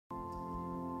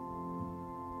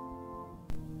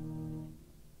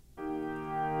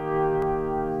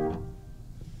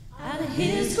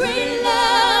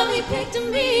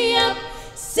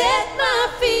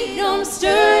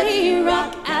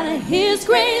His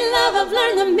great love, I've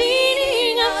learned the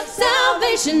meaning of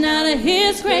salvation. Out of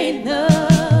His great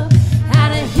love,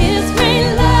 out of His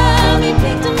great love, He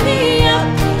picked me up,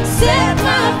 set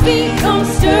my feet on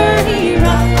sturdy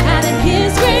rock. Out of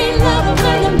His great love, I've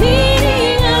learned the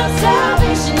meaning of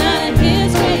salvation. Out of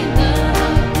His great love,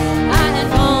 I had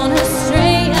gone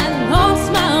astray and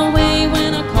lost my way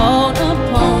when I called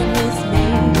upon His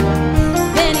name.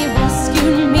 Then He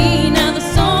rescued me. Now the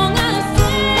song I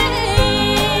sing,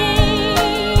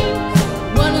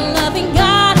 what a loving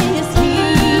God is He.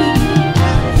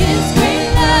 Out of His great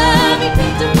love, He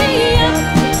picked me up,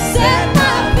 set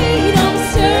my feet on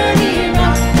sturdy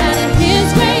rock. Out of His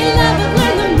great love, I've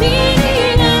learned the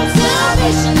meaning of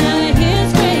salvation. Out of His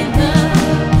great love,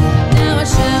 now I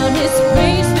shout His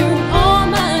praise through all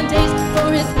my days, for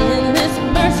His endless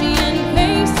mercy and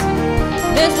grace.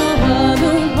 There's no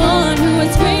other one who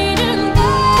is greater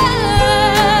love.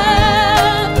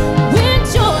 With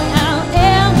joy I'll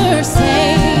ever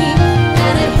sing.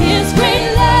 Out of His great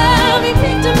love, He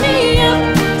picked me up,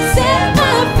 set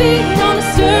my feet on a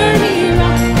sturdy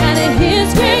rock. Out of His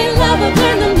great love, I've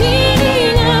learned the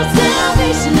meaning of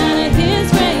salvation. Out of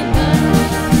His great love,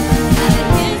 out of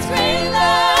His great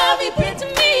love, He picked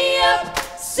me up,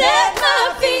 set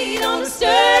my feet on a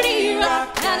sturdy rock.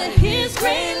 Out of His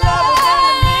great love,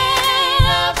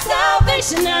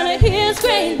 salvation. Out of His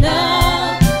great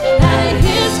love, out of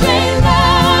His great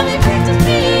love, He picked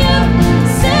me up,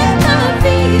 set my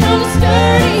feet on a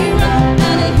sturdy rock.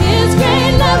 Out of His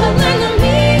great love, I've learned the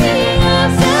meaning of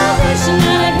salvation.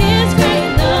 Out of His great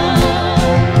love,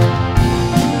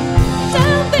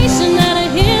 salvation. Out of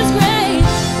His great love.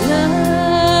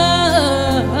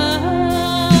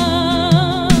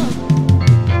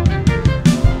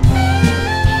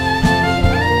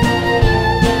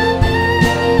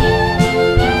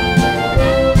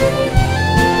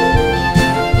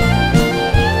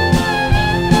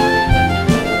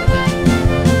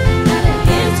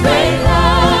 His great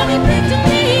love, He picked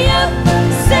me up,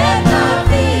 set my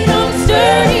feet on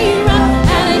sturdy rock.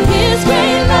 Out of His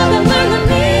great love, I've learned the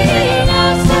meaning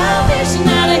of salvation.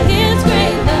 Out of His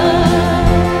great love,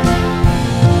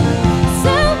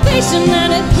 salvation.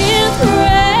 Out of His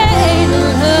great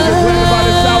love. By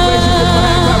His salvation, lift my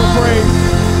hands, have a praise.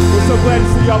 We're so glad to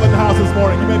see y'all in the house this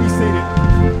morning. You may be seated.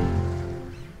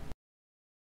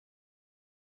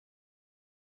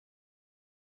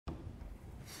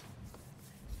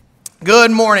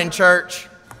 Good morning, church.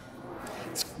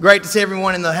 It's great to see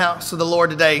everyone in the house of the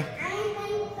Lord today.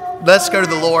 Let's go to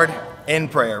the Lord in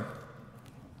prayer.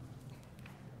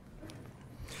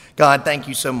 God, thank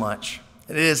you so much.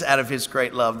 It is out of His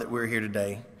great love that we're here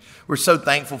today. We're so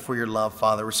thankful for your love,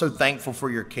 Father. We're so thankful for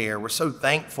your care. We're so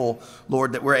thankful,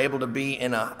 Lord, that we're able to be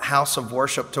in a house of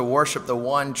worship to worship the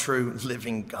one true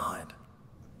living God.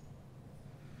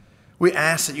 We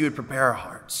ask that you would prepare our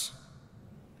hearts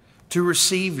to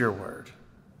receive your word,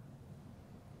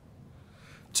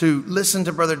 to listen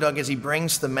to Brother Doug as he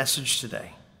brings the message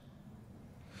today,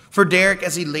 for Derrick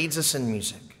as he leads us in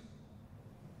music,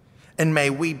 and may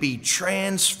we be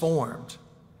transformed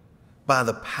by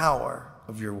the power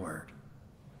of your word.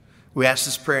 We ask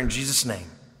this prayer in Jesus'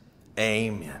 name.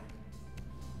 Amen.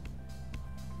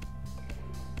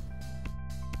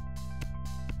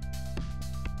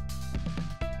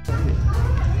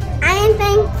 I am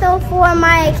thankful for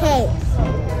my case.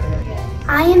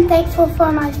 I am thankful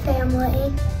for my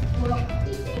family.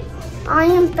 I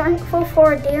am thankful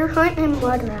for deer hunt and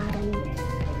blood riding.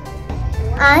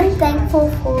 I'm thankful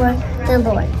for the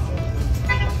Lord.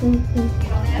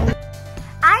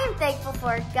 I am thankful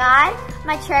for God,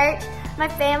 my church, my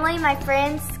family, my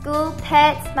friends, school,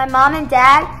 pets, my mom and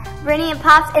dad, Brittany and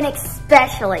Pops, and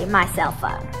especially my cell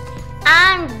phone.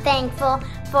 I'm thankful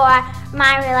for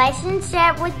my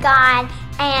relationship with God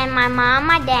and my mom,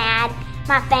 my dad,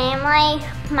 my family,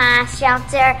 my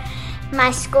shelter,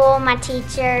 my school, my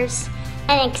teachers,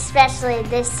 and especially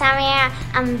this time of year,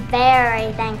 I'm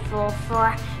very thankful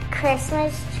for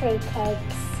Christmas tree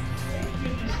cakes.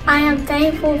 I am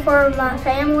thankful for my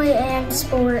family and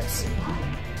sports.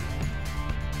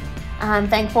 I'm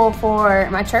thankful for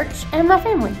my church and my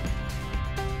family.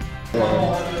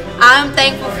 I'm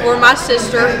thankful for my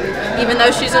sister, even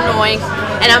though she's annoying,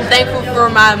 and I'm thankful for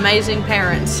my amazing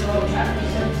parents.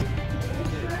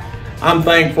 I'm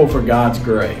thankful for God's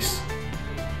grace.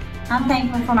 I'm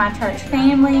thankful for my church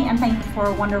family. I'm thankful for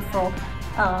a wonderful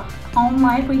home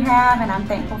life we have, and I'm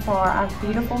thankful for our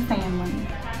beautiful family.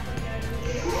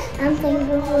 I'm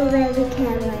thankful for Lady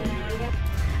Cameron.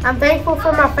 I'm thankful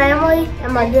for my family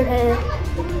and my good head.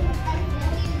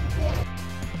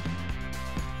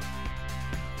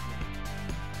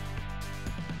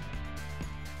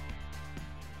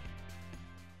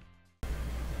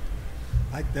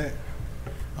 Like that.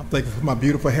 I'm thankful for my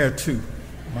beautiful hair too.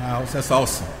 Miles, that's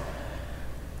awesome.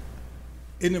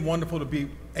 Isn't it wonderful to be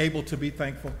able to be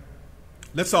thankful?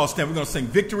 Let's all stand. We're going to sing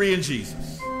Victory in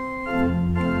Jesus.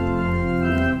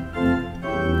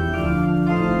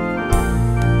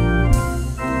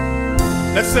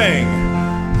 Let's sing.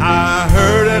 I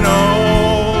heard an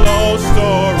old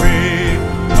story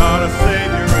about a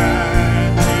Savior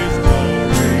and His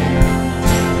glory.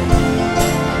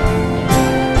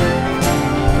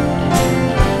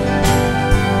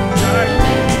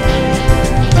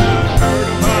 I heard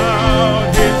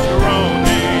about His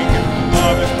groaning,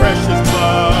 of His precious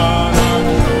blood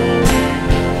unsoaring,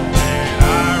 and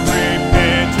I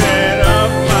repented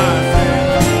of my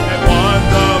sins and won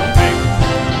the victory.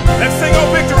 Let's sing, oh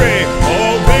victory!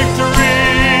 Oh victory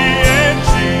in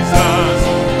Jesus,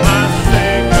 my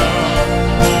Savior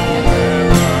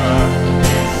forever.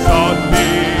 He sought me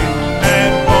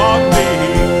and bought me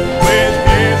with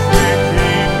His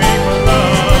redeeming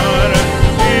blood.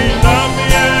 He loved me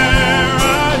ere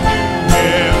I knew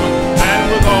Him, and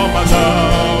with all my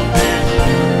love is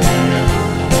to Him.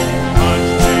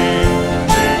 Plunged me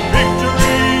to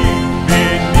victory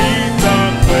beneath the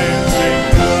cleansing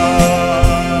blood.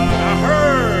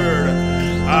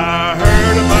 I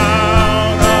heard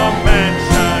about a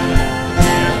mansion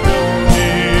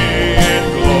in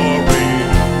glory,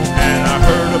 and I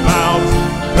heard about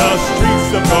the streets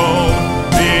of gold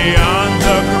beyond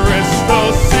the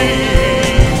crystal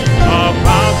sea,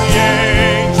 about the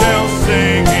angels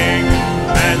singing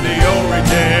and the old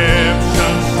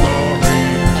redemption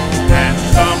story. And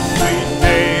some sweet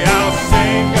day I'll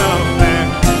sing of them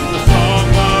the song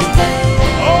of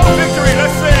victory.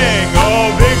 Let's sing,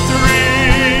 oh victory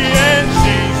in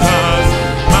Jesus,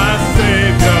 my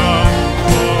Savior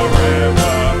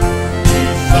forever. He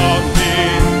sought me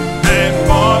and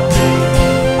bought me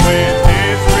with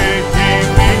His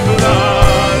redeeming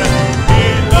blood. He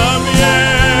loved me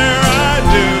ere I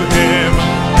knew Him,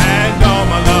 and all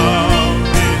my love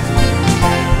is to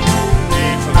Him. He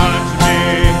plunged me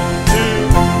to.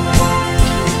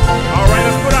 All right,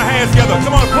 let's put our hands together.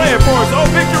 Come on, play it for us. Oh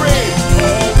victory!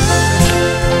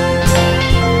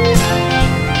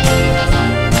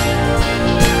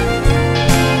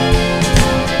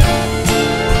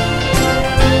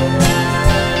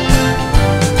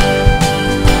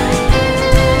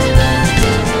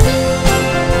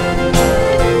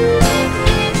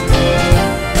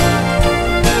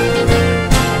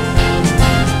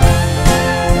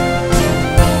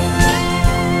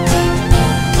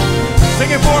 Sing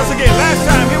it for us again. Last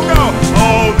time. Here we go.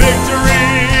 Oh,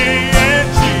 victory in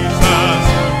Jesus,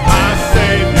 my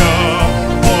Savior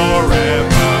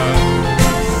forever.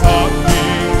 He sought me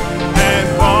and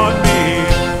bought me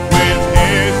with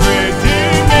His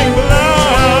redeeming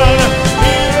blood.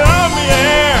 He loved me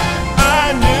ere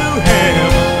I knew Him,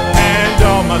 and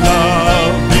all my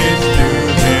love is to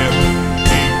Him.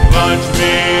 He plunged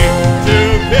me to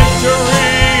victory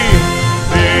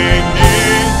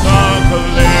beneath the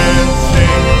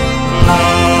cleansing blood.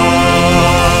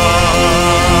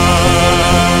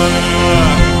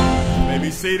 May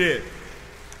be seated.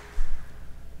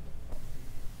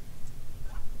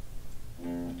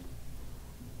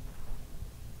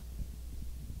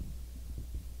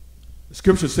 The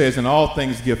scripture says, in all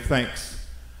things give thanks,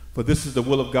 for this is the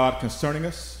will of God concerning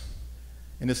us.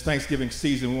 In this Thanksgiving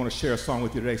season, we want to share a song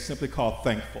with you today simply called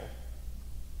Thankful.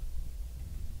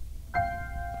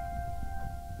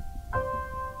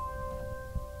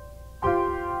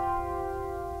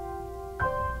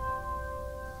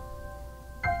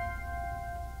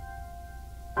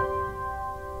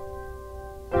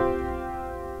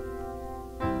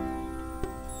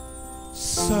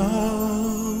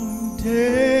 Some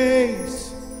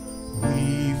days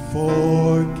we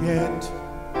forget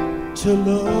to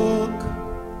look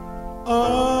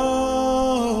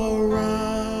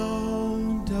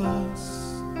around us.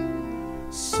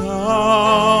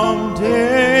 Some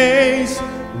days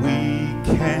we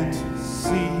can't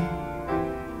see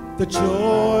the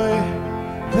joy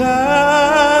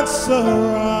that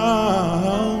surrounds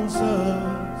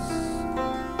us.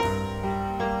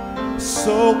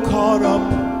 So caught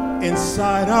up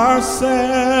inside ourselves,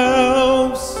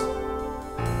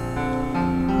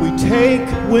 we take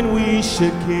when we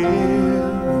should give.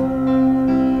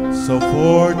 So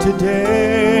for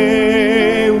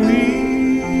today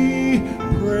we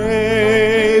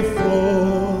pray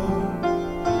for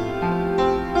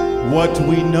what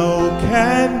we know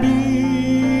can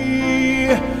be,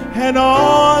 and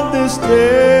on this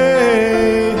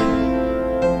day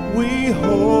we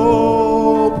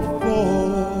hope for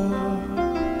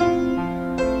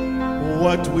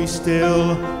what we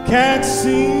still can't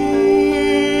see.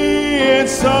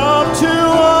 It's up to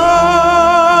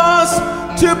us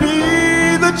to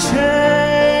be the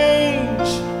change.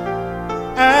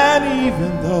 And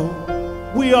even though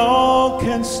we all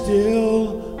can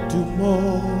still do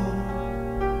more,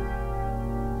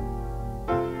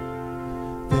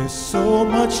 there's so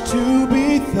much to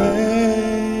be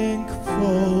thankful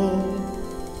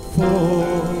for.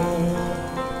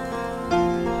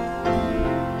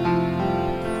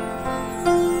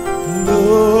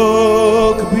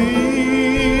 Look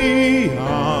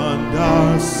beyond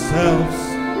ourselves.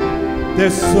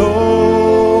 There's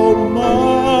so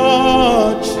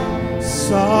much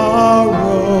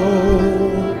sorrow.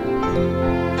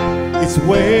 It's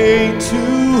way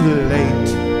too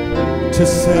late to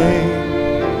say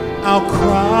I'll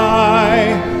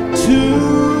cry tomorrow.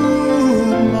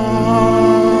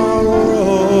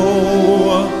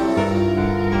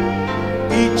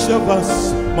 Each of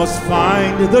us must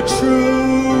find the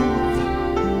truth.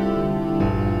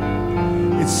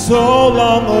 It's so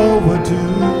long overdue.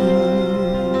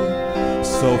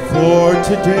 So for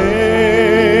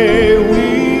today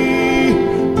we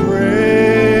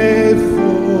pray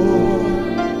for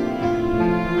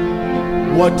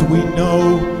what we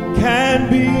know can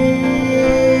be,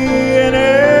 and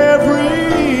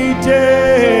every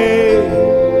day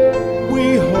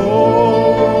we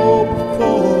hope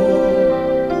for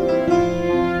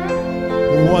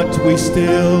what we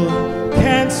still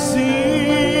can't see.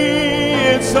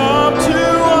 It's up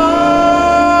to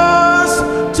us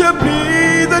to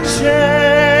be the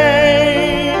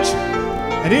change,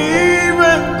 and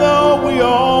even though we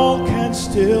all can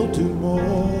still do more,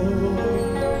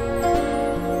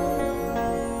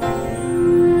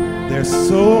 there's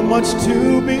so much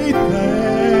to be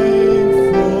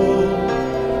thankful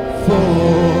for.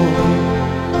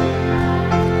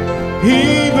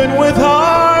 Even with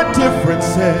our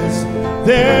differences,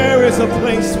 there is a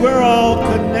place we're all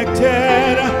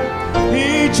connected.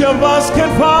 Each of us can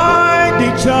find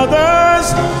each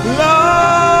other's love.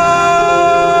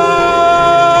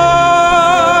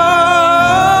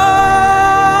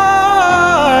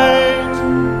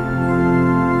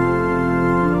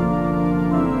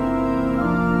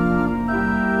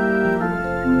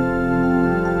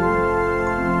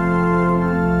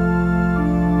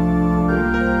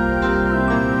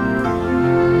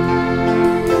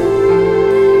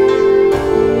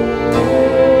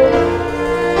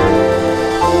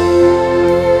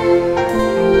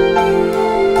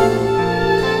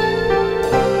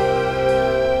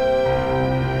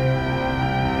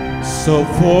 So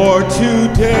for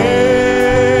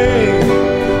today,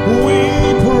 we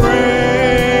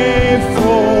pray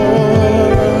for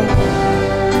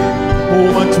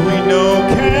what we know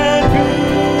can be,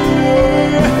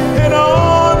 and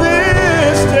on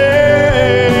this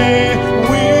day,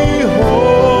 we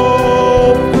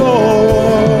hope for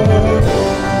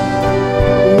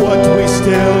what we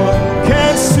still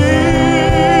can see.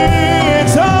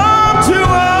 It's up to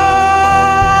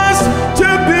us to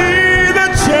be the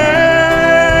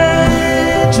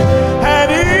change. And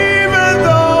even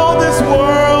though this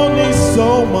world needs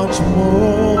so much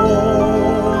more,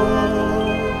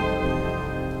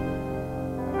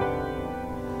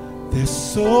 there's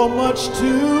so much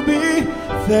to be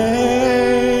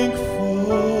thankful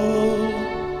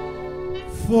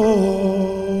for.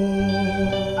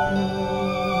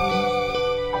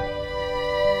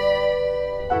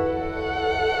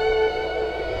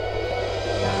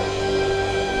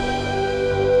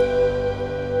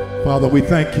 Father, we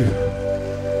thank you.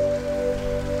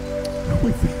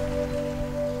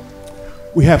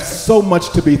 We have so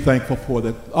much to be thankful for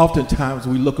that oftentimes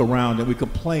we look around and we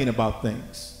complain about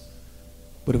things.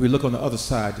 But if we look on the other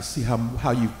side to see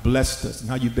how you've blessed us and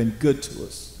how you've been good to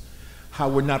us, how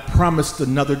we're not promised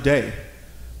another day,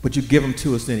 but you give them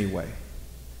to us anyway.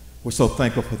 We're so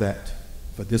thankful for that.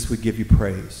 For this we give you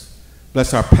praise.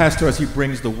 Bless our pastor as he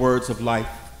brings the words of life.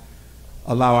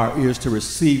 Allow our ears to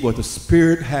receive what the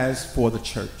Spirit has for the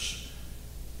church.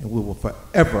 And we will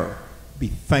forever be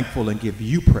thankful and give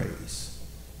you praise.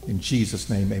 In Jesus'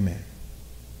 name, amen.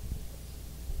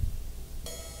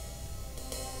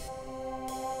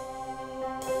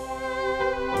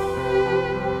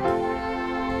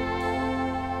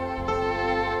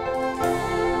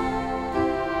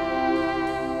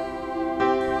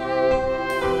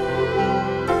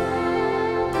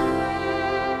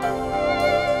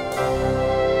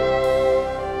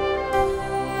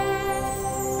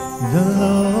 The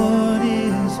Lord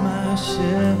is my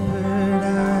shepherd,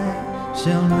 I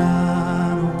shall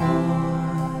not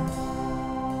want.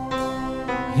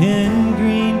 In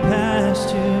green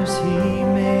pastures he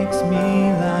makes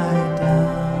me lie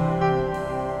down.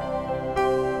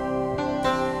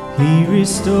 He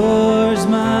restores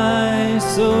my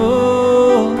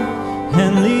soul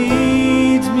and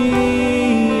leads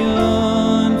me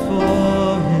on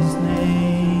for His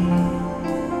name,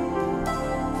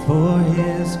 for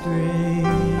His great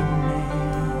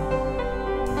name.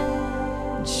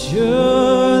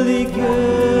 Surely goodness,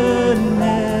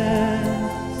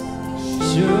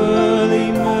 surely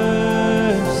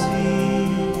mercy,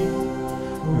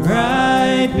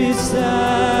 right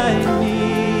beside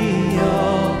me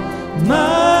all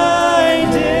my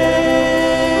days,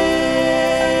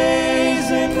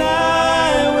 and I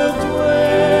will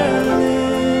dwell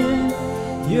in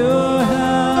your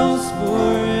house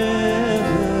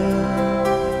forever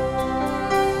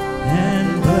and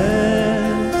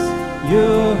bless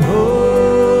your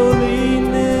holy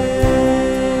name.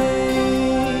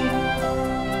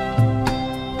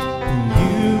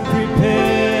 You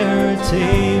prepare a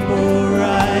table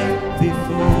right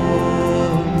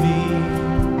before me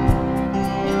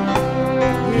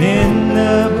in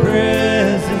the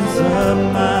presence of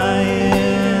my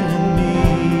enemy.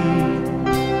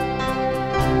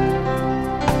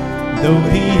 Though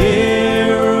the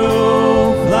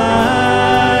arrow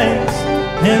flies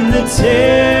and the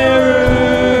terror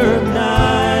of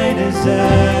night is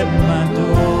at my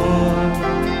door,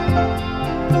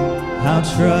 I'll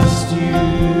trust you,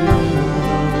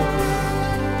 Lord.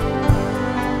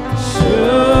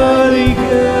 Surely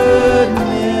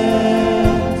goodness,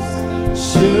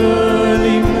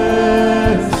 surely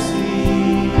mercy,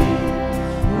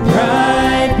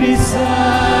 right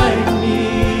beside me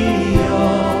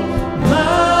all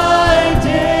my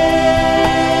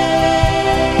days,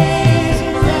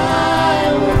 and I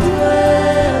will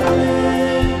dwell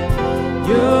in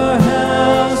your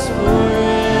house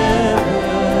forever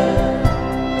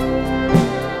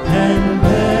and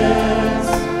bless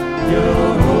your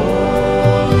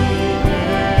holy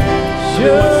name.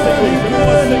 Surely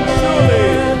goodness,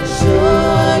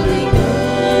 surely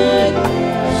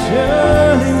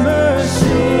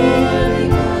mercy,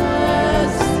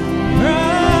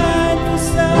 right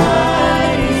beside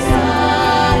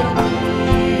me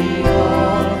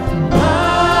all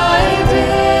my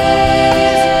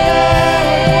days,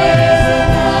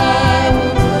 and I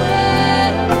will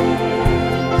dwell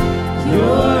in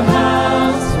your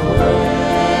house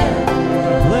forever.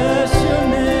 Bless your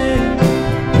name.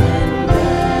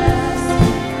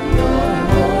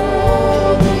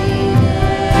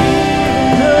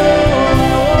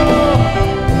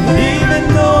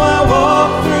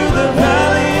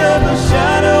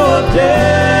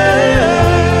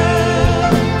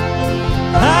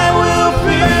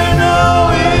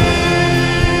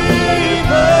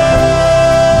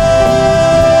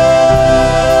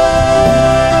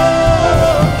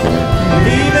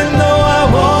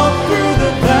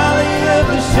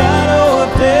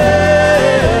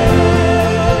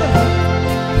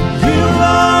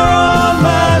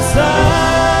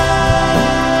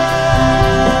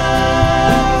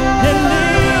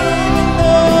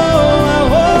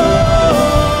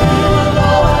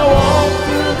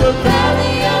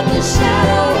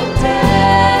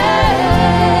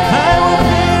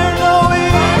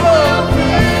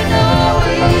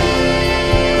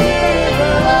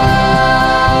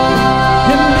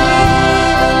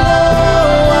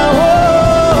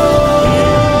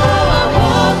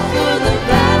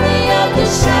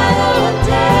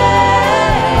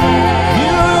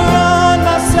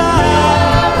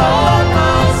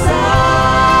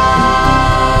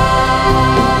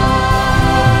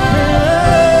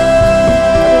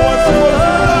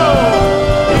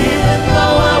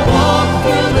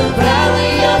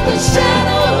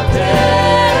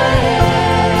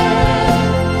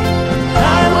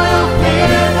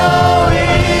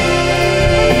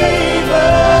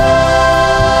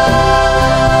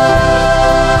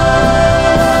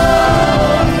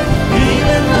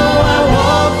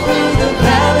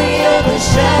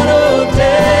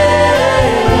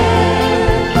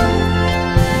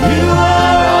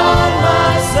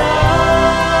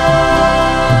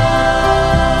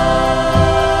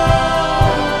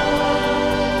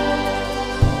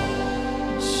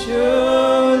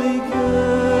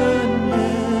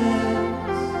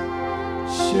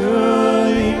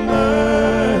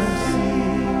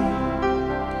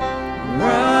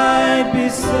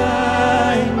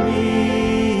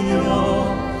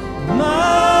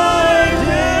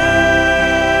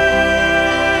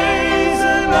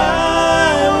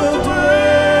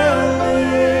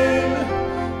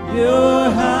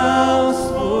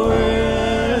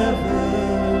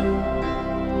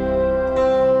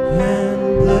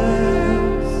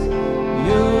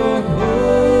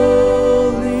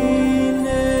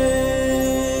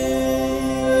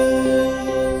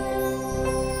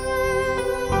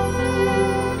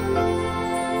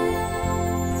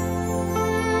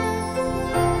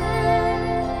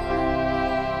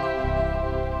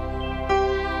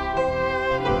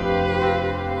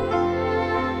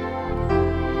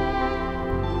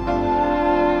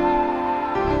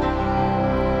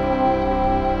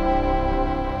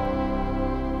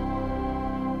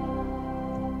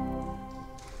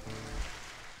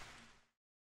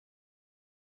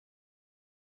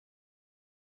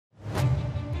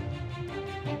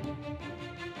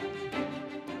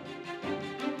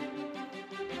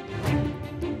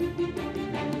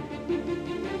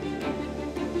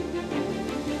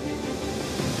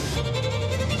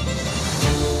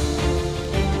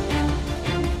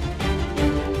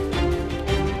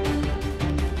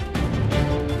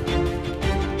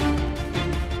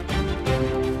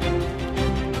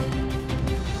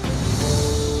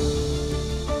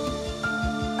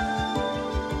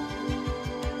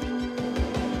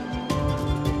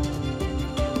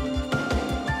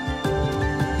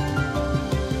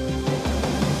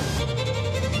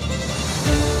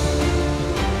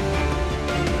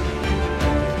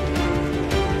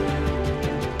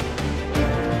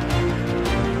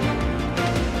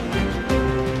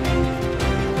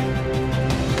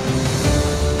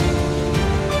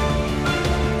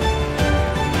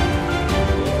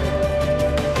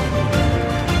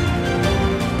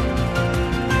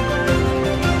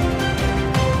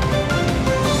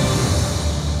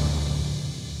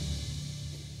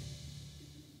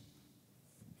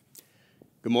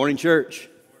 Good morning, church.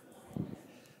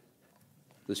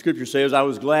 The scripture says, I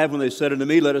was glad when they said unto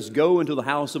me, let us go into the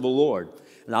house of the Lord.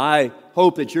 And I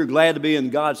hope that you're glad to be in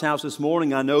God's house this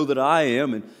morning. I know that I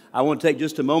am. And I want to take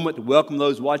just a moment to welcome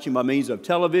those watching by means of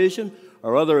television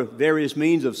or other various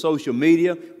means of social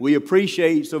media. We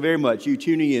appreciate so very much you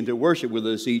tuning in to worship with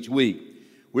us each week.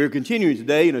 We're continuing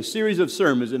today in a series of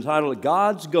sermons entitled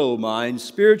God's Gold Mine,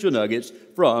 Spiritual Nuggets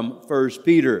from 1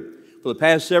 Peter. For the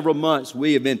past several months,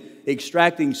 we have been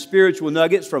extracting spiritual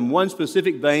nuggets from one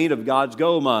specific vein of God's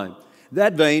gold mine.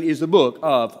 That vein is the book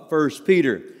of 1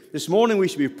 Peter. This morning, we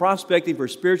should be prospecting for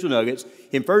spiritual nuggets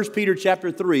in 1 Peter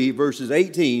chapter 3, verses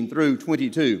 18 through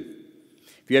 22.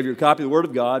 If you have your copy of the Word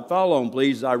of God, follow on,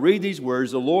 please, as I read these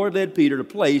words the Lord led Peter to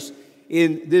place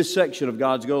in this section of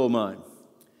God's gold mine.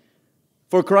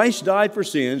 For Christ died for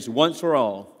sins once for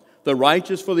all, the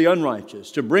righteous for the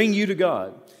unrighteous, to bring you to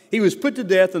God. He was put to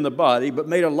death in the body, but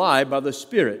made alive by the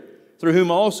Spirit, through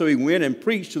whom also he went and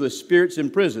preached to the spirits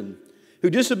in prison, who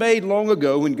disobeyed long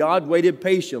ago when God waited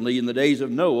patiently in the days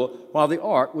of Noah while the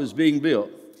ark was being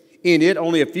built. In it,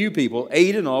 only a few people,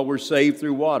 8 in all, were saved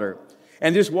through water.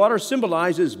 And this water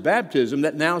symbolizes baptism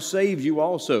that now saves you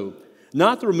also,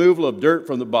 not the removal of dirt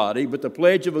from the body, but the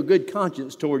pledge of a good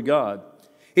conscience toward God.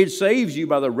 It saves you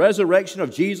by the resurrection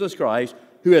of Jesus Christ,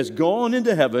 who has gone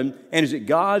into heaven and is at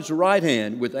God's right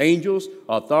hand with angels,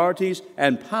 authorities,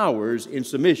 and powers in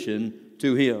submission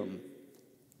to him.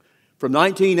 From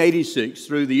 1986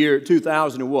 through the year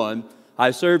 2001,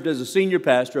 I served as a senior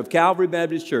pastor of Calvary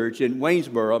Baptist Church in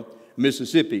Waynesboro,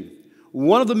 Mississippi.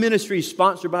 One of the ministries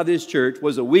sponsored by this church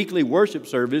was a weekly worship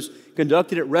service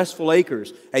conducted at Restful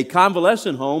Acres, a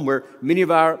convalescent home where many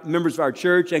of our members of our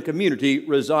church and community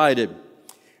resided.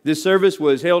 This service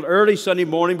was held early Sunday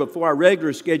morning before our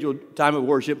regular scheduled time of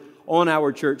worship on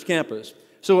our church campus.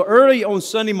 So early on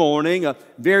Sunday morning,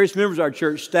 various members of our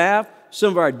church staff, some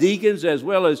of our deacons, as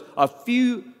well as a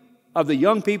few of the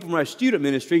young people from our student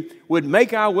ministry would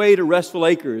make our way to Restful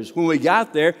Acres. When we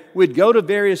got there, we'd go to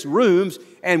various rooms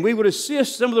and we would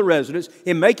assist some of the residents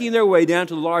in making their way down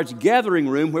to the large gathering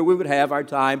room where we would have our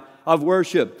time of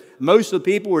worship. Most of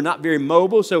the people were not very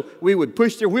mobile, so we would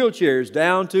push their wheelchairs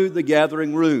down to the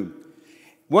gathering room.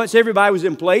 Once everybody was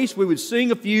in place, we would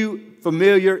sing a few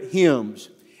familiar hymns.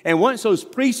 And once those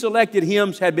pre-selected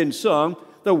hymns had been sung,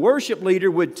 the worship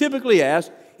leader would typically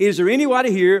ask, is there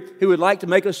anybody here who would like to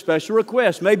make a special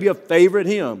request, maybe a favorite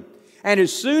hymn? And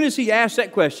as soon as he asked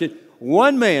that question,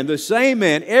 one man, the same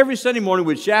man, every Sunday morning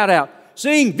would shout out,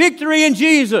 sing Victory in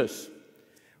Jesus.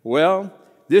 Well,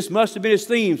 this must have been his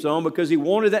theme song because he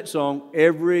wanted that song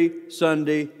every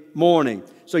Sunday morning.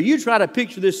 So you try to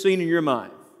picture this scene in your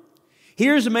mind.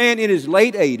 Here's a man in his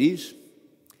late 80s.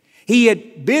 He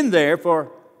had been there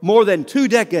for more than 2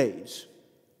 decades.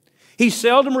 He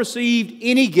seldom received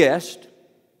any guest.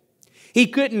 He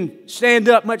couldn't stand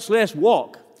up, much less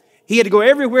walk. He had to go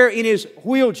everywhere in his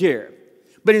wheelchair.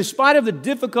 But in spite of the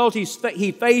difficulties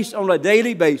he faced on a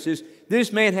daily basis,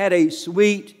 this man had a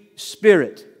sweet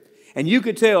spirit. And you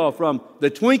could tell from the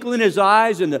twinkle in his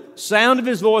eyes and the sound of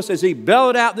his voice as he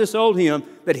bellowed out this old hymn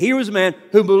that he was a man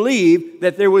who believed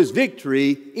that there was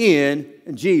victory in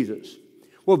Jesus.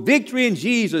 Well, victory in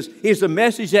Jesus is the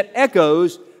message that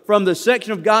echoes from the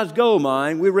section of God's gold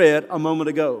mine we read a moment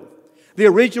ago. The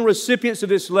original recipients of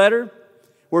this letter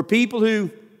were people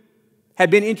who had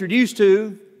been introduced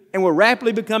to and were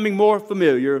rapidly becoming more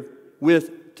familiar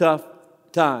with tough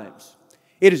times.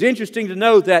 It is interesting to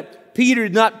note that Peter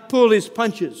did not pull his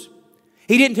punches.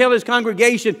 He didn't tell his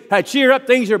congregation, hey, cheer up,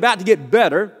 things are about to get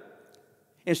better.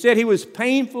 Instead, he was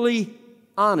painfully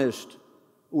honest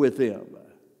with them.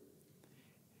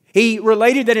 He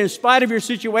related that in spite of your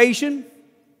situation,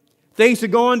 things are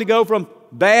going to go from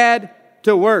bad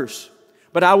to worse.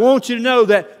 But I want you to know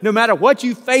that no matter what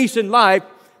you face in life,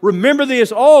 remember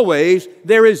this always,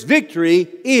 there is victory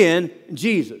in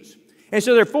Jesus. And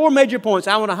so there are 4 major points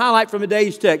I want to highlight from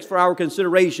today's text for our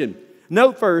consideration.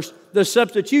 Note first, the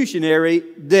substitutionary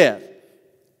death.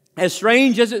 As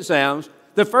strange as it sounds,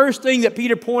 the first thing that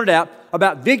Peter pointed out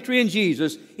about victory in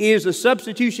Jesus is the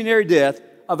substitutionary death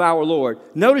of our Lord.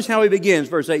 Notice how he begins,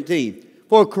 verse 18.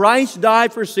 For Christ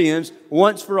died for sins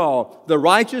once for all, the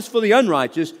righteous for the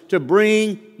unrighteous, to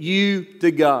bring you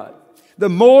to God. The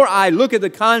more I look at the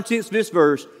contents of this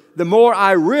verse, the more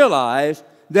I realize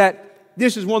that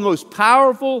this is one of the most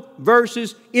powerful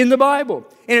verses in the Bible.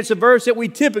 And it's a verse that we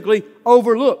typically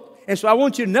overlook. And so I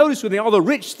want you to notice with me all the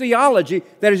rich theology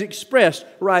that is expressed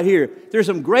right here. There's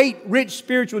some great, rich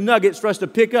spiritual nuggets for us to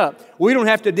pick up. We don't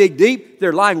have to dig deep.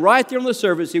 They're lying right there on the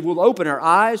surface. He will open our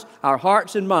eyes, our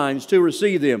hearts, and minds to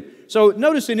receive them. So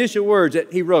notice the initial words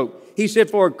that he wrote. He said,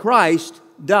 for Christ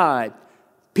died.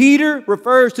 Peter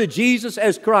refers to Jesus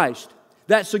as Christ.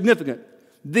 That's significant.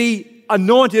 The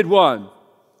anointed one,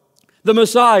 the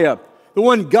Messiah, the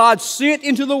one God sent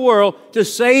into the world to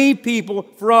save people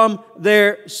from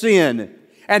their sin.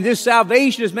 And this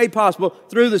salvation is made possible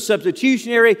through the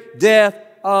substitutionary death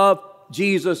of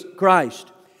Jesus Christ.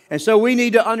 And so we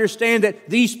need to understand that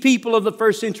these people of the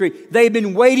first century, they've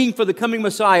been waiting for the coming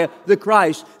Messiah, the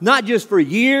Christ, not just for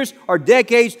years or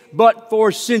decades, but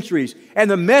for centuries.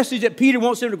 And the message that Peter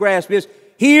wants them to grasp is,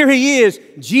 here he is.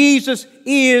 Jesus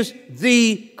is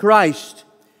the Christ.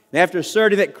 And after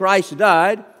asserting that Christ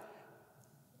died,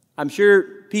 I'm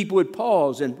sure people would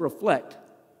pause and reflect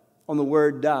on the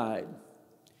word died.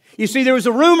 You see, there was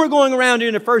a rumor going around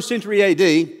in the first century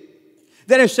A.D.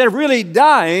 that instead of really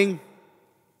dying,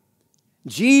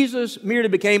 Jesus merely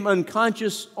became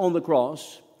unconscious on the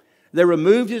cross. They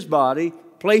removed his body,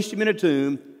 placed him in a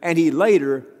tomb, and he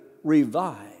later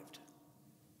revived.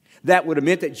 That would have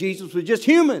meant that Jesus was just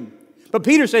human. But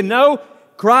Peter said, no,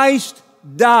 Christ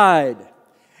died.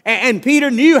 And Peter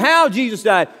knew how Jesus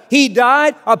died. He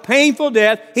died a painful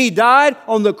death. He died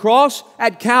on the cross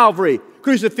at Calvary.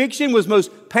 Crucifixion was the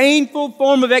most painful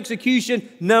form of execution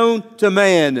known to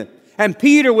man. And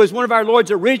Peter was one of our Lord's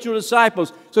original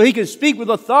disciples, so he could speak with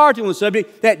authority on the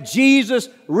subject that Jesus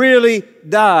really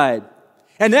died.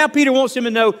 And now Peter wants him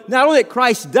to know not only that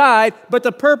Christ died, but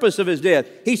the purpose of his death.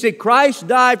 He said, Christ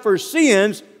died for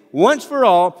sins once for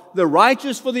all, the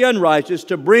righteous for the unrighteous,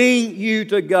 to bring you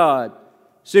to God.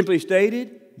 Simply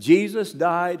stated, Jesus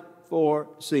died for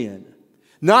sin.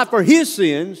 Not for his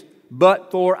sins,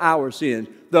 but for our sins.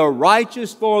 The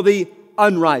righteous for the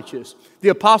unrighteous. The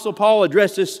Apostle Paul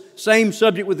addressed this same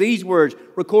subject with these words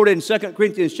recorded in 2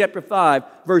 Corinthians chapter 5,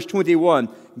 verse 21.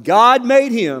 God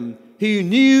made him who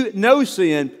knew no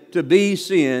sin to be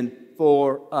sin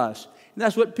for us. And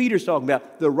that's what Peter's talking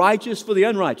about, the righteous for the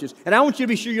unrighteous. And I want you to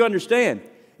be sure you understand,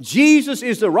 Jesus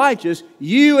is the righteous,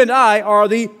 you and I are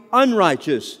the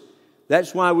unrighteous.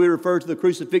 That's why we refer to the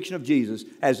crucifixion of Jesus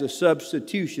as the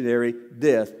substitutionary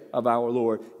death of our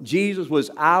Lord. Jesus was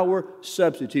our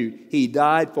substitute. He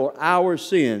died for our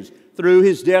sins. Through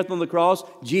his death on the cross,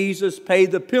 Jesus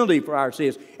paid the penalty for our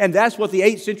sins. And that's what the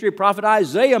 8th century prophet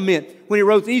Isaiah meant when he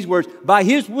wrote these words, by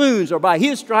his wounds or by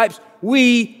his stripes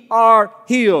we are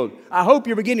healed. I hope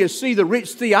you're beginning to see the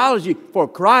rich theology, for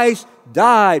Christ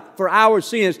died for our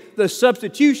sins, the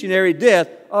substitutionary death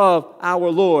of our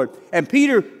Lord. And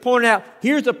Peter pointed out,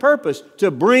 here's the purpose,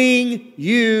 to bring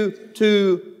you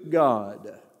to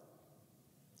God.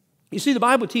 You see, the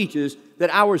Bible teaches that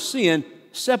our sin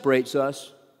separates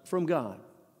us from God.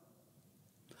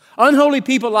 Unholy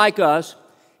people like us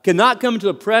cannot come into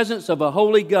the presence of a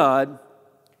holy God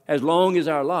as long as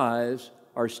our lives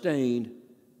are stained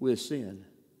with sin.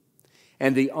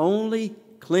 And the only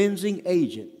cleansing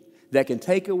agent that can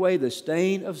take away the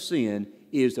stain of sin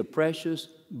is the precious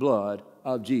blood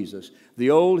of Jesus.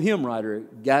 The old hymn writer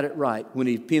got it right when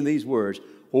he penned these words.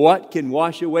 What can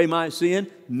wash away my sin?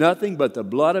 Nothing but the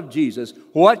blood of Jesus.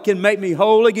 What can make me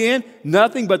whole again?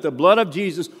 Nothing but the blood of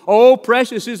Jesus. Oh,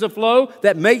 precious is the flow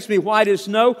that makes me white as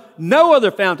snow. No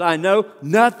other fount I know.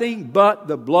 Nothing but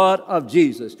the blood of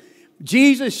Jesus.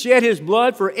 Jesus shed his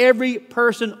blood for every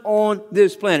person on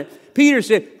this planet. Peter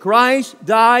said, Christ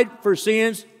died for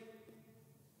sins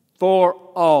for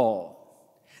all.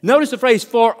 Notice the phrase,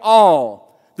 for all.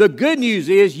 The good news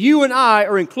is you and I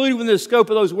are included within the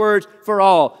scope of those words, for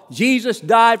all. Jesus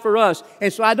died for us.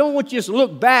 And so I don't want you to just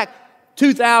look back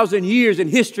 2,000 years in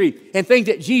history and think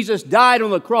that Jesus died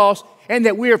on the cross and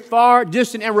that we're far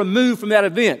distant and removed from that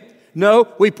event.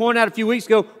 No, we pointed out a few weeks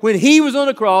ago, when he was on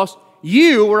the cross,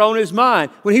 you were on his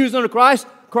mind. When he was on the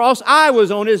cross, I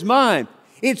was on his mind.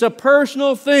 It's a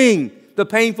personal thing, the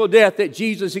painful death that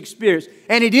Jesus experienced.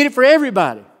 And he did it for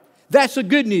everybody. That's the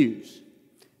good news.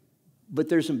 But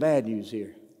there's some bad news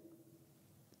here.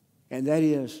 And that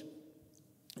is,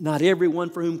 not everyone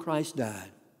for whom Christ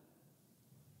died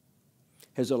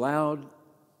has allowed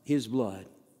his blood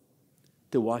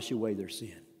to wash away their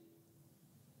sin.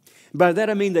 By that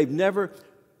I mean they've never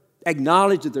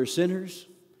acknowledged that they're sinners.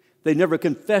 They've never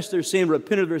confessed their sin,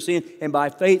 repented of their sin, and by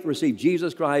faith received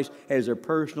Jesus Christ as their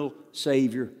personal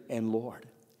Savior and Lord.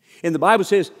 And the Bible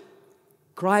says,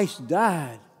 Christ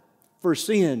died for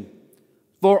sin,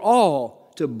 for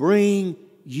all, to bring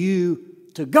you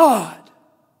to God.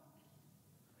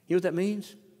 You know what that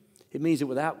means? It means that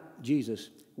without Jesus,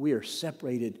 we are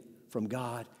separated from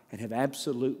God and have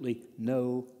absolutely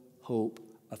no hope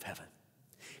of heaven.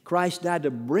 Christ died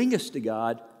to bring us to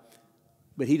God,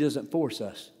 but he doesn't force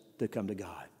us to come to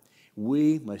God.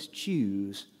 We must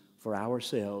choose for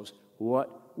ourselves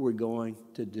what we're going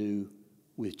to do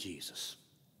with Jesus.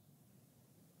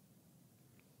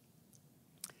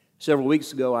 Several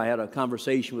weeks ago, I had a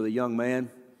conversation with a young man,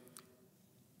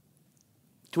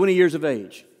 20 years of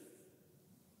age,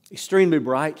 extremely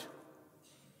bright,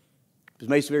 has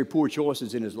made some very poor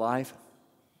choices in his life.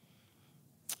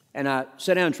 And I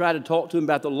sat down and tried to talk to him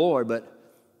about the Lord, but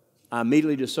I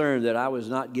immediately discerned that I was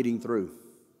not getting through.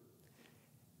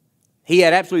 He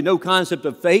had absolutely no concept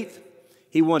of faith.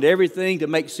 He wanted everything to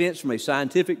make sense from a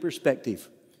scientific perspective.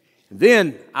 And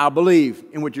then I'll believe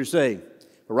in what you're saying.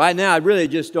 But right now, I really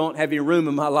just don't have any room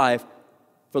in my life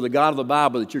for the God of the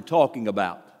Bible that you're talking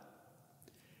about.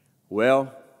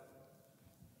 Well,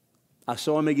 I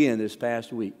saw him again this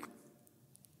past week.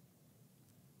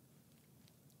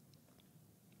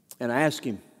 And I asked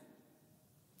him,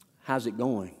 how's it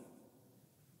going?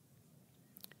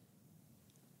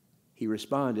 He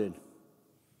responded,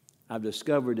 I've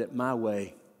discovered that my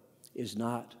way is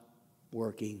not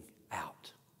working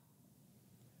out.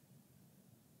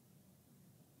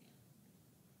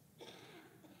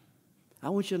 I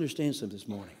want you to understand something this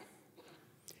morning.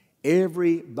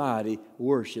 Everybody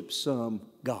worships some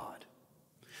God.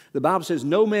 The Bible says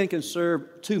no man can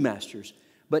serve two masters,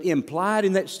 but implied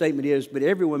in that statement is, but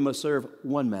everyone must serve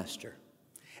one master.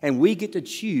 And we get to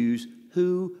choose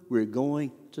who we're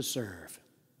going to serve.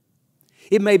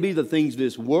 It may be the things of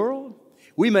this world.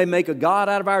 We may make a God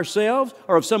out of ourselves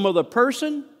or of some other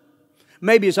person.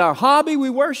 Maybe it's our hobby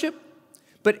we worship,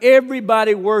 but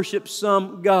everybody worships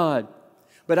some God.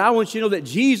 But I want you to know that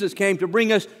Jesus came to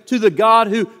bring us to the God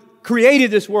who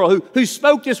created this world, who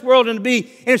spoke this world into being.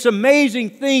 And it's an amazing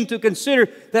thing to consider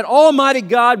that Almighty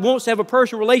God wants to have a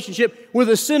personal relationship with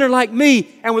a sinner like me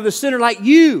and with a sinner like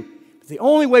you. But the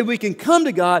only way we can come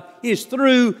to God is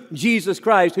through Jesus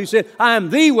Christ, who said, I am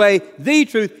the way, the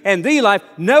truth, and the life.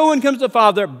 No one comes to the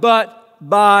Father but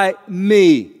by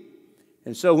me.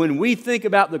 And so when we think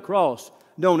about the cross,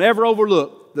 don't ever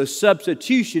overlook the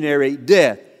substitutionary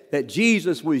death, that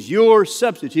Jesus was your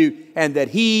substitute and that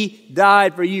He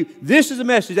died for you. This is a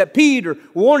message that Peter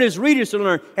wanted his readers to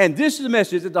learn, and this is a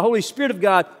message that the Holy Spirit of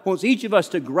God wants each of us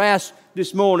to grasp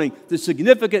this morning, the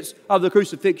significance of the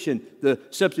crucifixion, the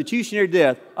substitutionary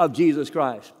death of Jesus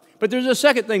Christ. But there's a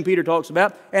second thing Peter talks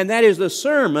about, and that is the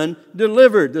sermon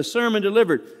delivered, the sermon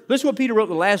delivered. Listen to what Peter wrote in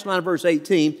the last line of verse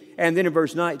 18 and then in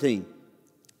verse 19.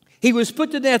 He was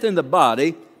put to death in the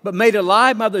body, but made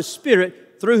alive by the Spirit,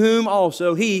 through whom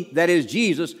also he, that is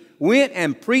Jesus, went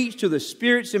and preached to the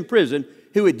spirits in prison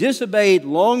who had disobeyed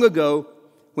long ago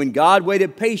when God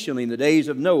waited patiently in the days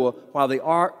of Noah while the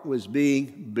ark was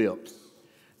being built.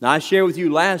 Now, I shared with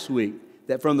you last week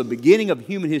that from the beginning of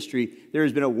human history, there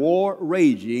has been a war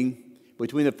raging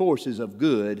between the forces of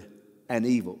good and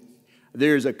evil.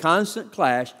 There is a constant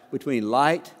clash between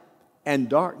light and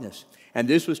darkness. And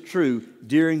this was true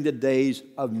during the days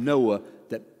of Noah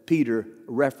that Peter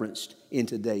referenced in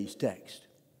today's text.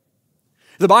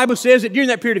 The Bible says that during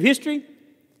that period of history,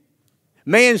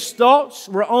 man's thoughts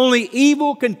were only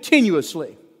evil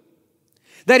continuously.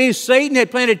 That is, Satan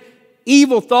had planted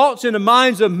evil thoughts in the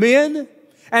minds of men,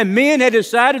 and men had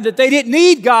decided that they didn't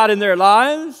need God in their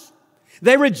lives.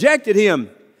 They rejected Him.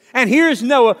 And here's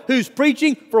Noah, who's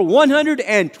preaching for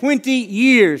 120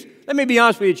 years. Let me be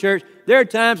honest with you, church. There are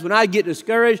times when I get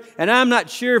discouraged and I'm not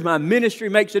sure if my ministry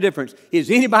makes a difference.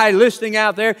 Is anybody listening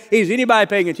out there? Is anybody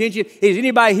paying attention? Is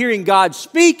anybody hearing God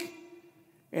speak?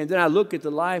 And then I look at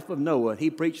the life of Noah. He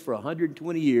preached for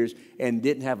 120 years and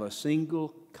didn't have a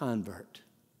single convert.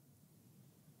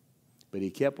 But he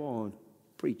kept on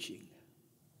preaching.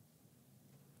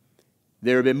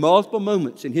 There have been multiple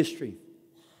moments in history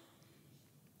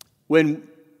when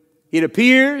it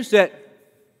appears that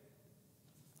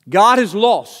God has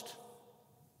lost,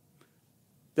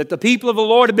 that the people of the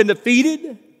Lord have been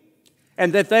defeated,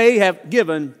 and that they have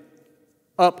given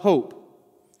up hope.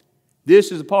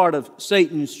 This is a part of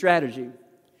Satan's strategy.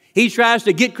 He tries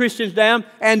to get Christians down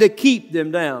and to keep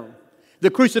them down. The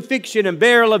crucifixion and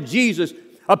burial of Jesus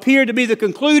appeared to be the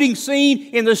concluding scene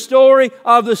in the story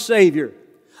of the Savior.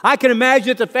 I can imagine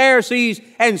that the Pharisees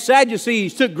and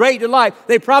Sadducees took great delight.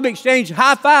 They probably exchanged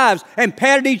high fives and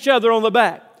patted each other on the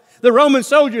back. The Roman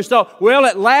soldiers thought, well,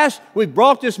 at last we've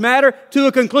brought this matter to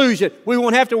a conclusion. We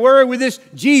won't have to worry with this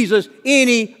Jesus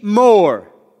anymore.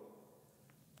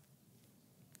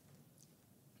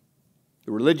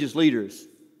 The religious leaders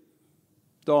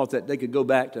thought that they could go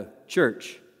back to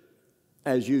church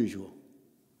as usual.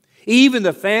 Even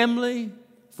the family,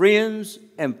 friends,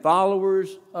 and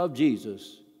followers of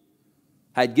Jesus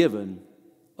had given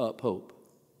up hope.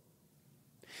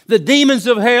 The demons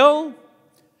of hell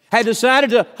had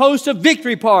decided to host a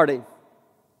victory party.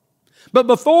 But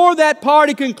before that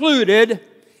party concluded,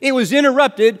 it was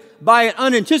interrupted by an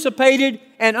unanticipated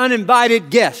and uninvited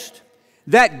guest.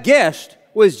 That guest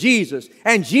was Jesus.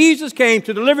 And Jesus came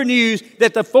to deliver news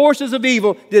that the forces of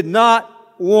evil did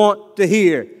not want to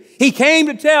hear. He came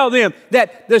to tell them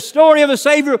that the story of the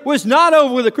Savior was not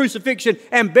over with the crucifixion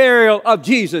and burial of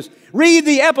Jesus. Read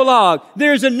the epilogue.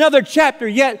 There's another chapter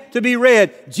yet to be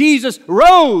read. Jesus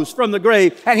rose from the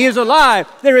grave and He is alive.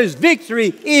 There is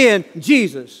victory in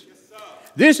Jesus.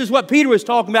 This is what Peter was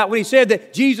talking about when he said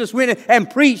that Jesus went and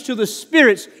preached to the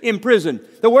spirits in prison.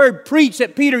 The word preach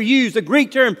that Peter used, the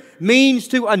Greek term, means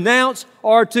to announce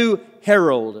or to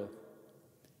herald.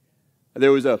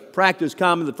 There was a practice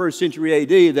common in the first century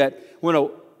A.D. that when an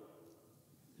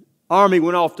army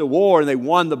went off to war and they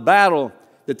won the battle,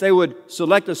 that they would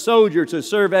select a soldier to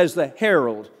serve as the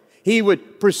herald. He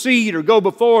would proceed or go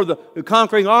before the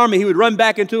conquering army. He would run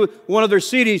back into one of their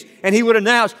cities and he would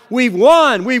announce, "We've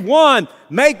won, we've won.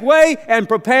 Make way and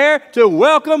prepare to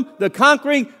welcome the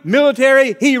conquering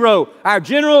military hero. Our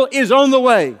general is on the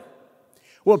way."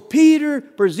 Well, Peter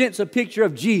presents a picture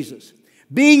of Jesus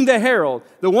being the herald,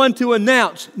 the one to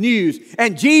announce news.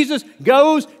 And Jesus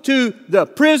goes to the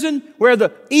prison where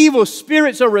the evil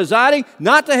spirits are residing,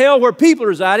 not to hell where people are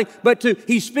residing, but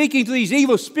He's speaking to these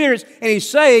evil spirits and He's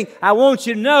saying, I want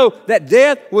you to know that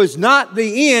death was not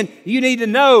the end. You need to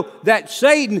know that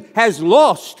Satan has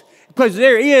lost because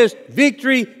there is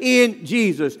victory in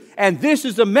Jesus. And this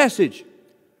is the message.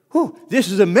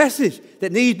 This is a message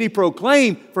that needs to be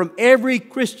proclaimed from every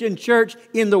Christian church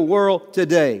in the world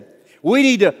today. We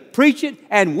need to preach it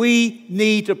and we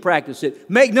need to practice it.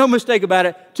 Make no mistake about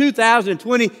it,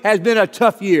 2020 has been a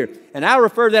tough year. And I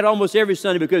refer to that almost every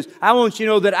Sunday because I want you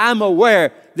to know that I'm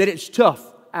aware that it's tough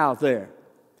out there.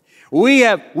 We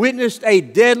have witnessed a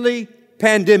deadly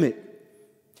pandemic.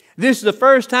 This is the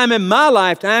first time in my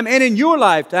lifetime and in your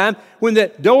lifetime when the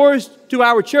doors to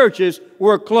our churches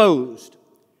were closed.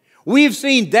 We've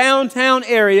seen downtown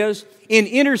areas in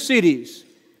inner cities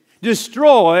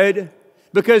destroyed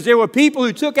because there were people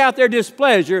who took out their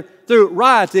displeasure through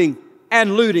rioting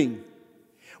and looting.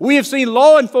 We have seen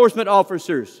law enforcement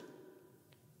officers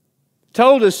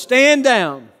told to stand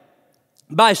down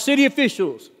by city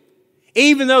officials,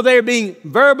 even though they are being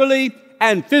verbally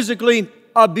and physically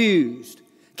abused.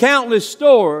 Countless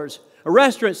stores,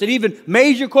 restaurants, and even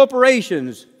major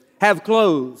corporations have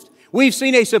closed. We've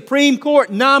seen a Supreme Court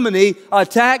nominee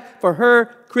attacked for her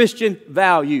Christian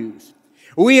values.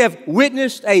 We have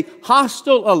witnessed a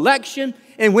hostile election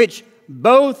in which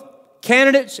both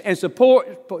candidates and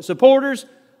supporters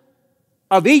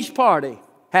of each party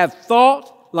have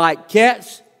thought like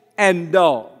cats and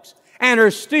dogs and are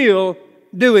still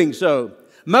doing so.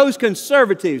 Most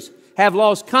conservatives have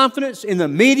lost confidence in the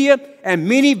media, and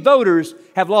many voters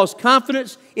have lost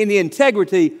confidence in the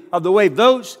integrity of the way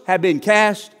votes have been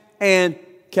cast and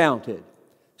counted.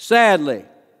 Sadly,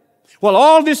 while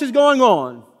all this is going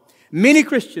on, many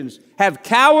Christians have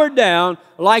cowered down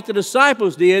like the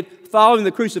disciples did following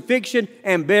the crucifixion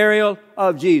and burial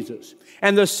of Jesus.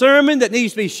 And the sermon that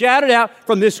needs to be shouted out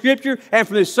from this scripture and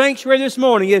from this sanctuary this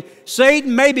morning is,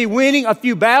 Satan may be winning a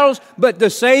few battles, but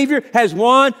the Savior has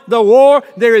won the war.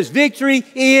 There is victory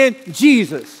in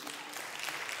Jesus.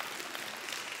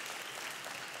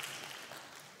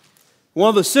 One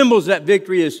of the symbols of that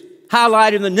victory is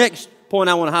highlighted in the next point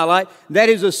I want to highlight. That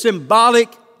is a symbolic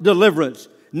deliverance.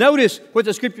 Notice what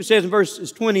the scripture says in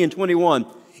verses 20 and 21.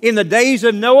 In the days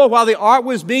of Noah, while the ark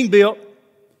was being built,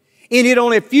 in it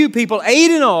only a few people,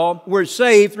 8 in all, were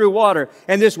saved through water.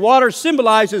 And this water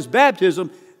symbolizes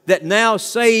baptism that now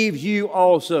saves you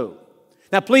also.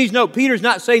 Now please note, Peter's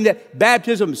not saying that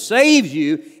baptism saves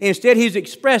you. Instead, he's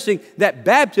expressing that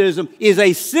baptism is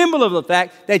a symbol of the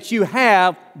fact that you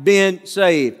have been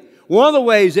saved. One of the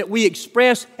ways that we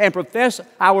express and profess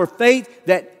our faith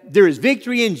that there is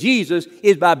victory in Jesus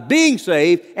is by being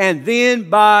saved and then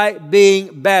by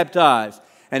being baptized.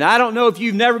 And I don't know if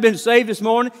you've never been saved this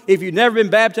morning, if you've never been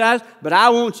baptized, but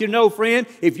I want you to know, friend,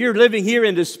 if you're living here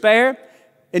in despair,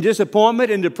 in disappointment,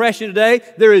 in depression today,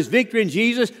 there is victory in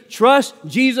Jesus. Trust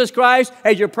Jesus Christ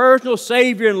as your personal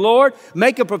Savior and Lord.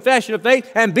 Make a profession of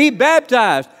faith and be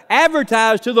baptized.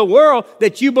 Advertise to the world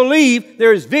that you believe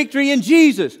there is victory in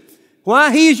Jesus.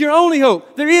 Why? He is your only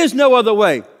hope. There is no other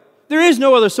way. There is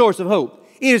no other source of hope.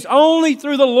 It is only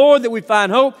through the Lord that we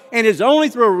find hope, and it is only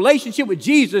through a relationship with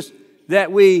Jesus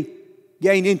that we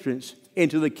gain entrance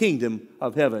into the kingdom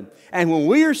of heaven. And when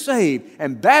we are saved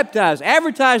and baptized,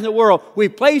 advertised in the world, we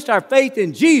placed our faith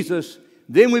in Jesus,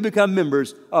 then we become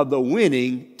members of the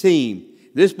winning team.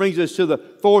 This brings us to the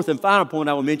fourth and final point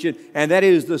I will mention, and that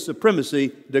is the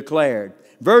supremacy declared.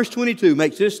 Verse 22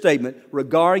 makes this statement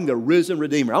regarding the risen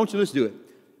Redeemer. I want you to listen to it.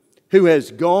 Who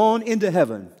has gone into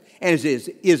heaven and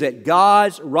is at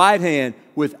God's right hand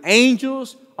with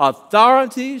angels,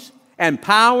 authorities, and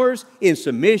powers in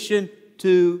submission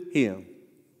to Him.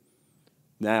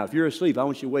 Now, if you're asleep, I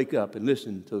want you to wake up and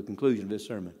listen to the conclusion of this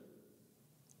sermon.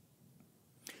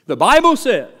 The Bible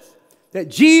says that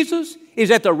Jesus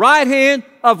is at the right hand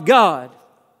of God.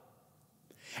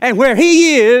 And where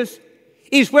He is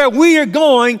where we are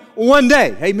going one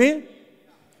day. Amen?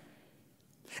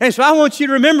 And so I want you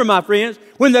to remember, my friends,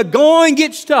 when the going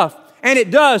gets tough, and it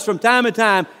does from time to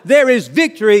time, there is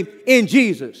victory in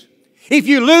Jesus. If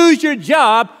you lose your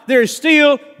job, there is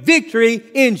still victory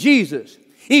in Jesus.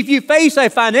 If you face a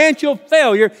financial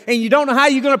failure and you don't know how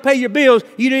you're going to pay your bills,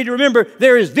 you need to remember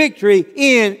there is victory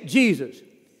in Jesus.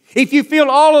 If you feel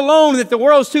all alone, that the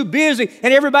world's too busy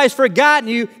and everybody's forgotten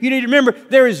you, you need to remember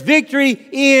there is victory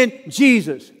in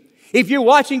Jesus. If you're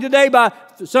watching today by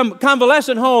some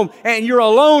convalescent home and you're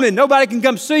alone and nobody can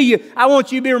come see you, I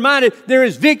want you to be reminded there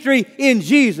is victory in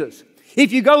Jesus.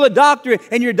 If you go to the doctor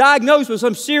and you're diagnosed with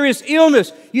some serious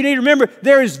illness, you need to remember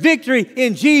there is victory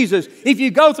in Jesus. If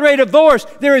you go through a divorce,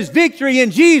 there is victory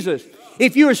in Jesus.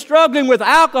 If you are struggling with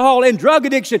alcohol and drug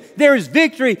addiction, there is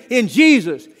victory in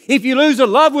Jesus. If you lose a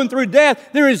loved one through death,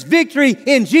 there is victory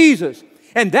in Jesus.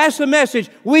 And that's the message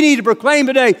we need to proclaim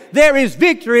today. There is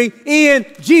victory in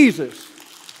Jesus.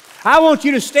 I want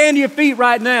you to stand to your feet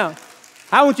right now.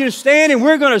 I want you to stand and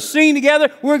we're going to sing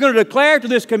together. We're going to declare to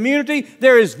this community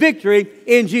there is victory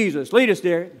in Jesus. Lead us,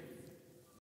 Derrick.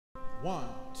 1,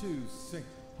 2, sing.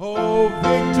 Oh,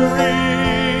 victory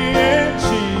in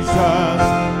Jesus,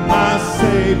 my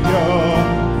Savior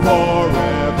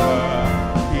forever.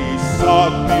 He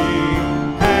sought me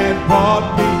and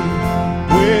bought me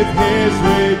with His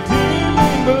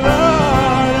redeeming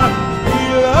blood. He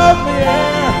loved me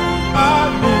ere I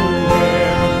knew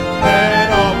Him, and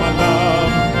all my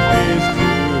love is to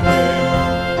Him.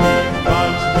 He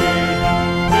plunged me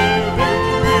to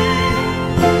victory.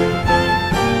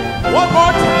 One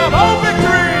more time, oh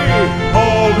victory!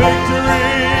 Oh victory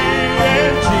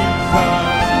in Jesus,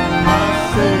 my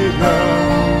Savior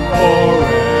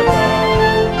forever.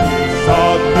 He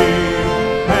sought me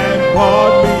and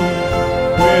bought me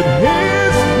with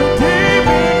His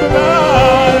redeeming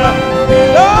blood. He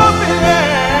loved me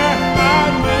there, I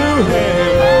knew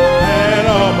Him, and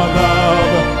all my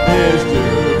love is to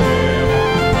Him.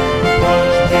 He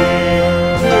plunged me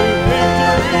to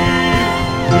victory,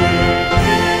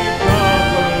 redeemed from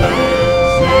the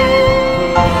cleansing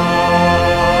blood.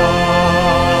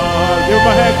 Give Him a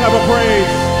hand clap of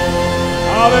praise.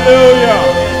 Hallelujah.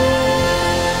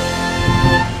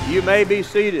 You may be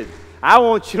seated. I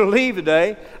want you to leave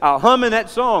today humming that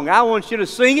song. I want you to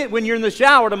sing it when you're in the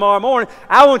shower tomorrow morning.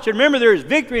 I want you to remember there is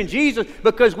victory in Jesus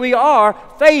because we are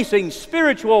facing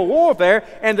spiritual warfare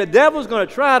and the devil's going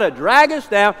to try to drag us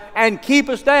down and keep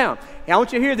us down. And I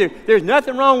want you to hear there's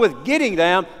nothing wrong with getting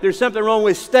down. There's something wrong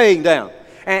with staying down.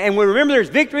 And when we remember there's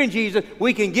victory in Jesus,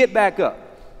 we can get back up.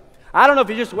 I don't know if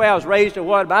it's just the way I was raised or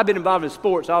what, but I've been involved in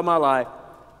sports all my life.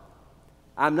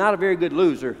 I'm not a very good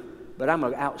loser, but I'm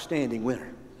an outstanding winner.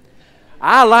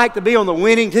 I like to be on the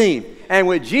winning team. And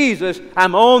with Jesus,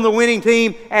 I'm on the winning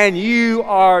team, and you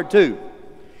are too.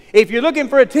 If you're looking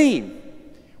for a team,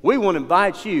 we want to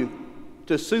invite you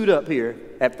to suit up here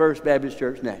at First Baptist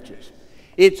Church, Natchez.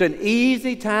 It's an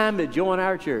easy time to join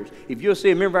our church. If you'll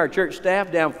see a member of our church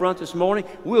staff down front this morning,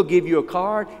 we'll give you a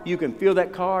card. You can fill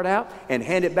that card out and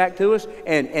hand it back to us,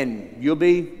 and you'll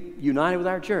be united with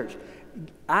our church.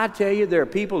 I tell you, there are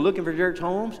people looking for church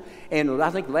homes, and I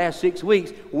think the last 6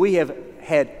 weeks, we have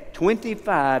had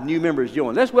 25 new members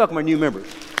join. Let's welcome our new members.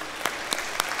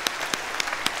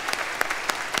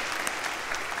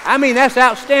 I mean, that's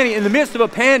outstanding. In the midst of a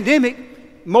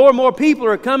pandemic, more and more people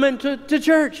are coming to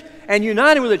church and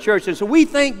uniting with the church, and so we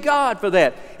thank God for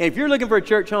that. And if you're looking for a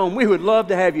church home, we would love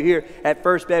to have you here at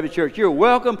First Baptist Church. You're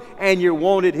welcome, and you're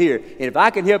wanted here. And if I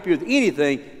can help you with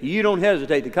anything, you don't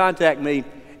hesitate to contact me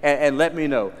and let me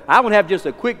know. I want to have just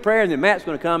a quick prayer, and then Matt's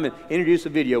going to come and introduce the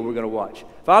video we're going to watch.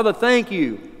 Father, thank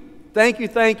you. Thank you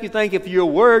for your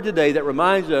word today that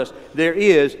reminds us there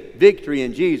is victory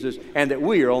in Jesus and that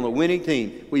we are on the winning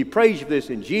team. We praise you for this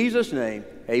in Jesus' name.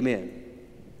 Amen.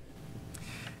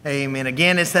 Amen.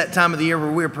 Again, it's that time of the year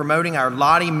where we're promoting our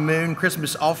Lottie Moon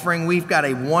Christmas offering. We've got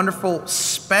a wonderful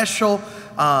special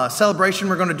celebration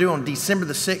we're going to do on December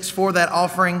the 6th for that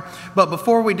offering. But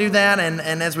before we do that, and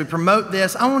as we promote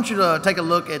this, I want you to take a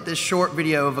look at this short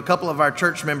video of a couple of our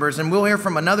church members, and we'll hear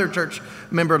from another church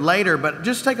member later, but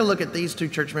just take a look at these two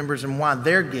church members and why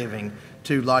they're giving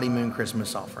to Lottie Moon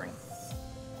Christmas offering.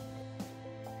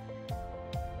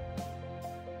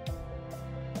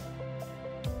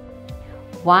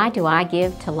 Why do I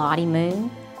give to Lottie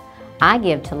Moon? I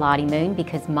give to Lottie Moon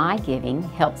because my giving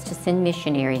helps to send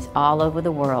missionaries all over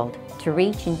the world to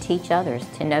reach and teach others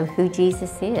to know who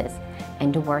Jesus is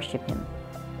and to worship Him.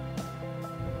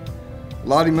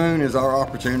 Lottie Moon is our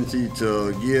opportunity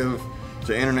to give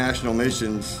to international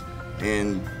missions,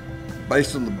 and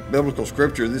based on the biblical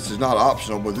scripture, this is not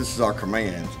optional, but this is our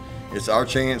command. It's our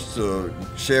chance to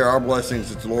share our blessings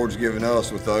that the Lord's given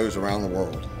us with those around the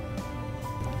world.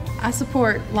 I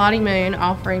support Lottie Moon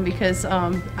offering because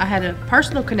I had a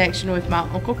personal connection with my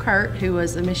Uncle Kurt, who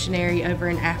was a missionary over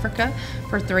in Africa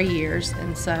for 3 years,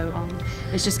 and so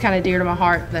it's just kind of dear to my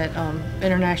heart that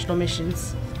international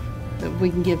missions, that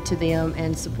we can give to them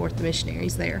and support the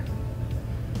missionaries there.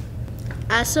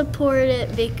 I support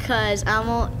it because I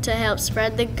want to help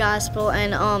spread the gospel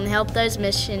and help those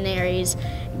missionaries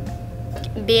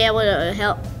be able to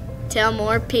help tell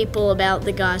more people about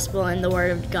the gospel and the Word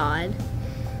of God.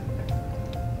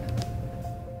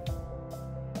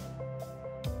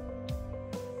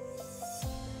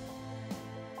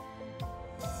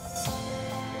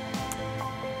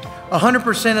 A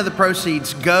 100% of the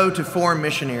proceeds go to foreign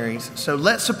missionaries. So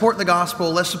let's support the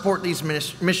gospel. Let's support these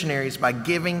missionaries by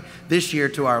giving this year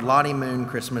to our Lottie Moon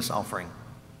Christmas offering.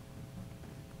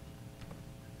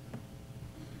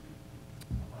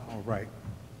 All right.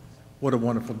 What a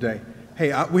wonderful day.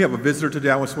 Hey, we have a visitor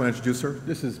today. I just want to introduce her.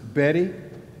 This is Betty.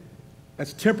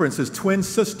 That's Temperance's twin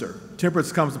sister.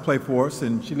 Temperance comes to play for us,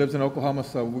 and she lives in Oklahoma,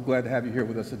 so we're glad to have you here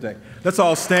with us today. Let's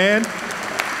all stand.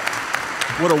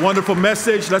 What a wonderful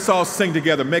message. Let's all sing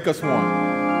together. Make us one.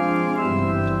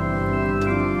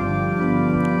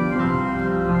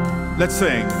 Let's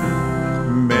sing.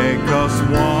 Make us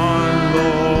one,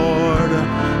 Lord.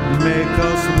 Make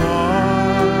us one.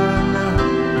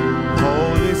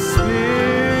 Holy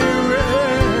Spirit,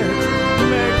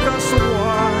 make us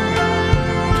one.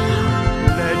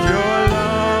 Let your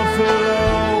love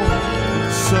flow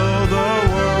so the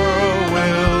world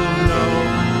will know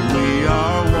we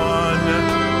are one.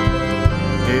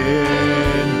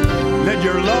 Let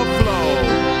your love flow.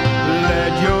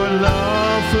 Let your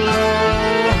love flow.